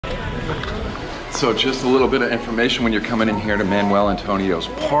So just a little bit of information when you're coming in here to Manuel Antonio's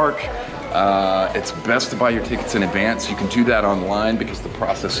Park. It's best to buy your tickets in advance. You can do that online because the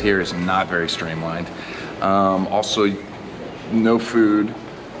process here is not very streamlined. Also, no food,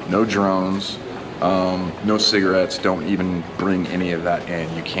 no drones, no cigarettes. Don't even bring any of that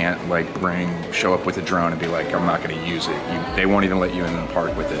in. You can't like show up with a drone and be like, I'm not gonna use it. They won't even let you in the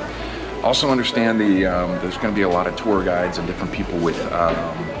park with it. Also understand there's gonna be a lot of tour guides and different people with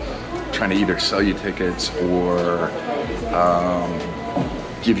trying to either sell you tickets or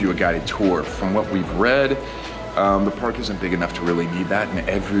give you a guided tour. From what we've read, the park isn't big enough to really need that, and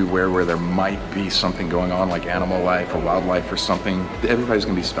everywhere where there might be something going on like animal life or wildlife or something, everybody's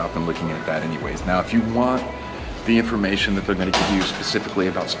gonna be stopped and looking at that anyways. Now, if you want the information that they're gonna give you specifically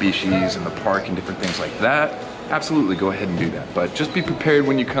about species and the park and different things like that, absolutely go ahead and do that. But just be prepared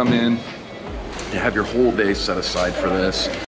when you come in. You have your whole day set aside for this.